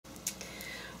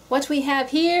What we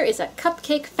have here is a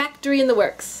cupcake factory in the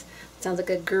works. Sounds like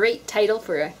a great title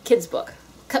for a kid's book.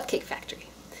 Cupcake Factory.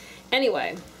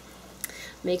 Anyway,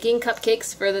 making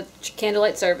cupcakes for the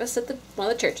candlelight service at one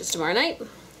of the churches tomorrow night.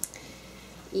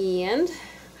 And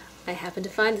I happened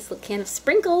to find this little can of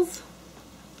sprinkles.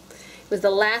 It was the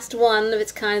last one of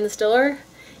its kind in the store.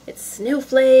 It's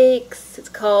snowflakes. It's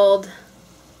called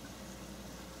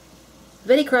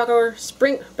Betty Crocker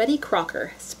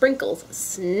Sprinkles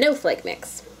Snowflake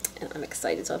Mix. And I'm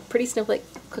excited. So a pretty snowflake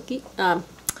cupcakes.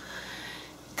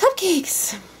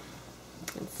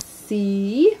 Let's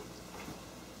see.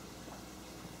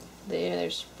 There,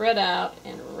 they're spread out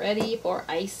and ready for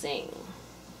icing.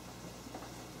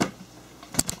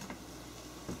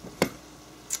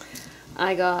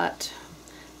 I got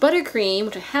buttercream,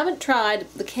 which I haven't tried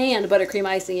the canned buttercream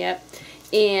icing yet,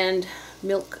 and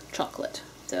milk chocolate.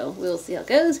 So we'll see how it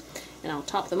goes. And I'll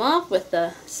top them off with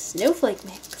the snowflake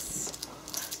mix.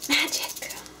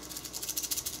 Magic!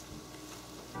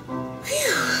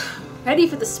 Whew. Ready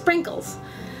for the sprinkles.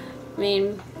 I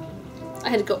mean, I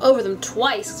had to go over them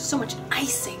twice because there's so much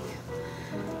icing.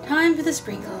 Time for the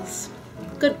sprinkles.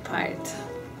 Good part.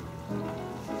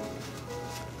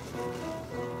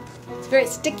 It's a very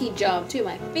sticky job too.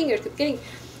 My fingers kept getting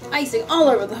icing all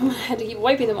over them. I had to keep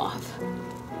wiping them off.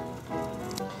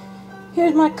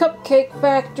 Here's my cupcake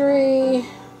factory.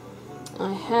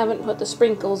 I haven't put the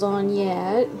sprinkles on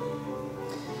yet.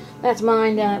 That's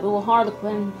mine down at the little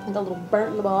Harlequin with a little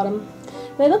burnt in the bottom.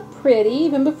 They look pretty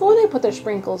even before they put their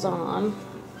sprinkles on.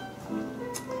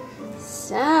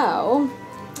 So,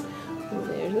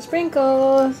 there's the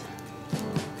sprinkles.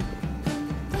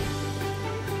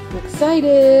 I'm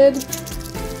excited.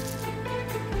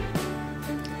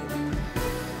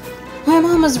 My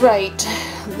mom was right.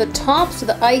 The tops of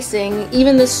the icing,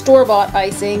 even the store-bought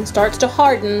icing, starts to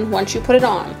harden once you put it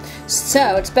on.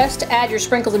 So it's best to add your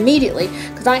sprinkles immediately,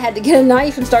 because I had to get a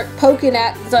knife and start poking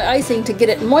at the icing to get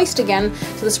it moist again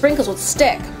so the sprinkles would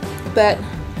stick. But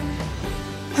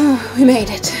we made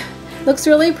it. Looks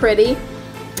really pretty,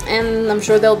 and I'm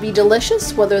sure they'll be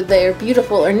delicious whether they're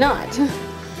beautiful or not.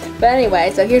 But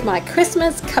anyway, so here's my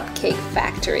Christmas Cupcake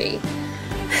Factory.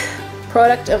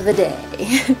 Product of the day.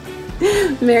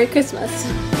 Merry Christmas.